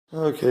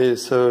Okay,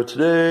 so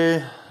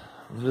today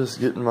I'm just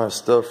getting my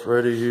stuff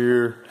ready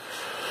here.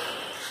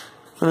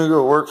 I'm gonna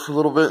go work for a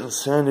little bit in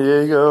San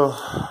Diego.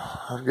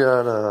 I've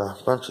got a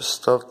bunch of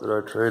stuff that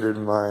I traded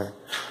my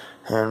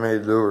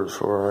handmade lures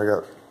for. I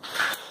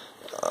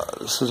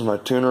got this is my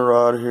tuna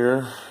rod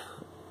here.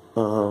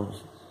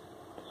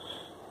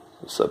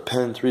 It's a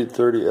Pen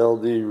 330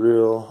 LD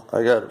reel.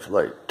 I got it for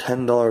like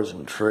 $10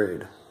 in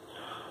trade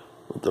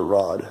with the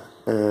rod,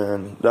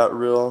 and that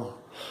reel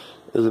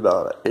is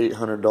about an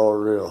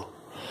 $800 reel.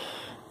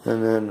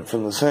 And then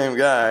from the same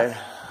guy,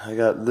 I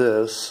got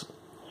this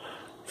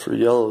for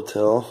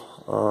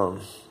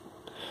yellowtail.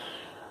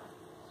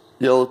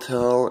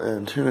 Yellowtail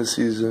and tuna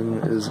season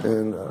is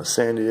in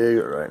San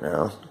Diego right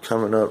now,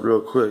 coming up real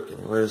quick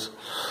anyways.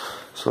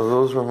 So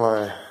those are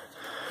my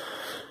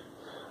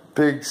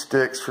big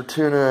sticks for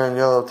tuna and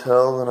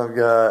yellowtail. Then I've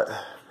got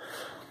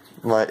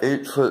my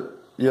 8-foot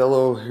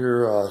yellow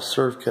here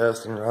surf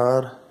casting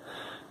rod,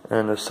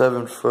 and a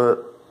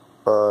 7-foot.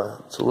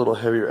 It's a little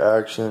heavier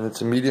action.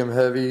 It's a medium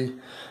heavy,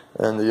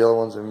 and the yellow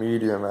one's a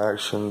medium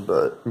action,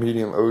 but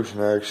medium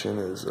ocean action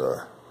is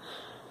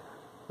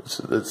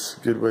it's a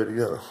good way to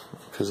go,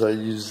 because I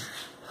use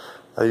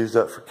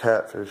that for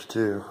catfish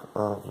too.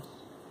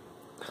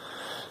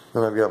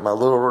 Then I've got my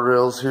little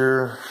reels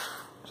here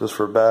just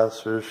for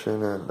bass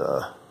fishing and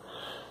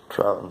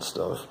trout and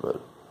stuff,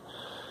 but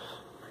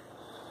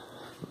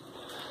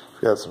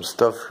I've got some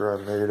stuff here I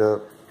made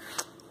up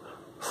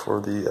for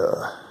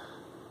the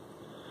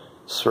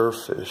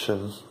surf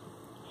fishing.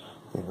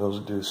 I think those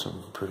do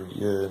some pretty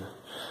good.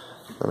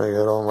 And I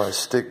got all my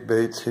stick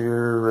baits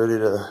here ready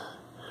to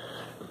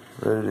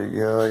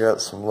go. I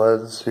got some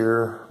leads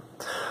here.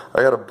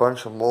 I got a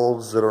bunch of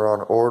molds that are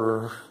on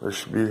order. They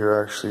should be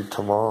here actually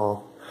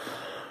tomorrow.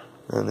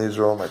 And these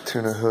are all my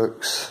tuna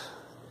hooks.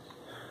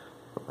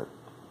 My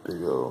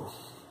big old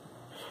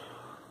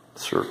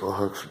circle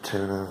hooks for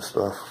tuna and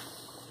stuff.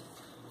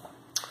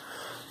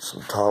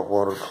 Some top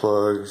water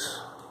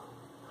plugs.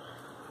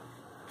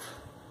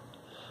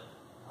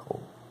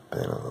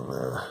 Bin of them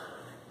there.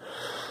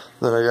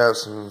 Then I got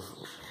some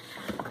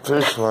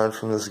fish line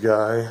from this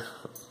guy.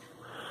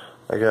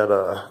 I got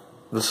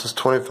this is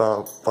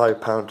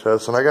 25-pound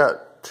test, and I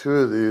got 2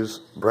 of these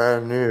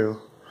brand new,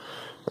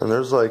 and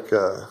there's like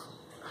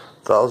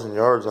 1,000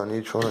 yards on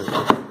each one of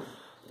them.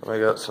 And I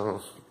got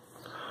some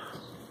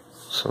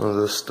of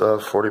this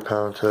stuff,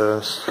 40-pound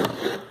test,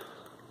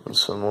 and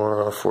some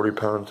more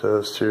 40-pound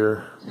test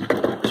here.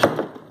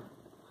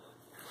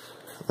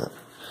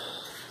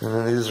 And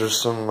then these are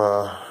some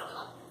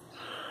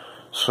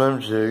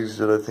swim jigs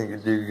that I think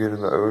would do good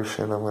in the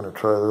ocean. I'm going to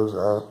try those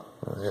out.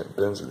 I got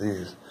bins of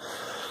these.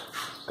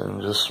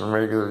 And just some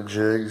regular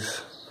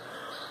jigs.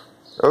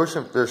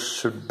 Ocean fish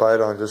should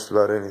bite on just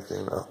about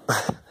anything though.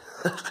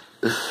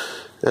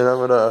 And I'm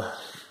going to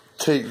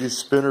take these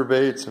spinner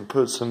baits and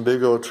put some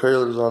big old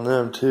trailers on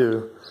them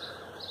too.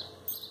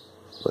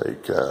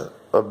 Like a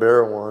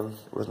bare one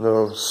with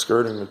no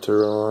skirting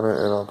material on it.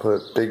 And I'll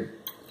put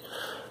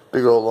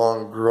big old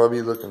long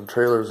grubby looking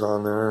trailers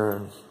on there,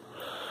 and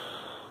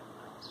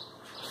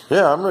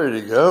yeah, I'm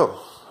ready to go.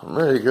 I'm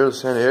ready to go to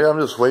San Diego. I'm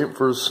just waiting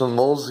for some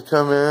molds to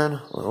come in.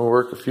 I'll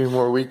work a few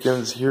more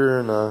weekends here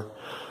in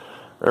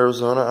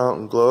Arizona out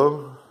in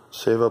Globe,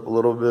 save up a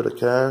little bit of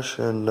cash,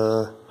 and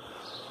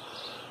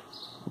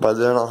by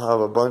then I'll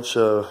have a bunch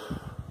of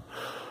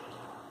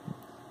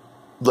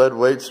lead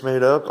weights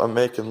made up. I'm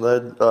making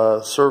lead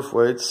surf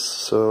weights,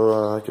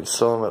 so I can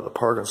sell them at the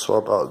park and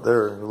swap out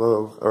there in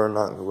Globe, or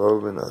not in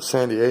Globe, in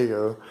San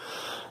Diego.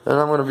 And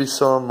I'm going to be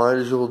selling my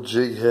usual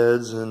jig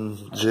heads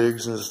and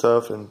jigs and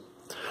stuff, and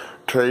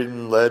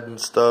trading lead and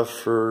stuff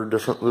for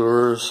different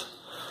lures.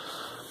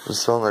 I'm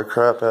selling the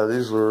crap out of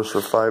these lures for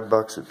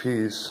 $5 a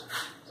piece.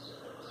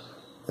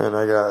 And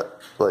I got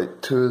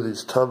like 2 of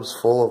these tubs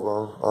full of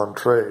them on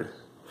trade.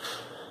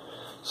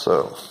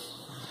 So,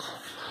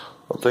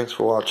 well, thanks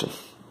for watching.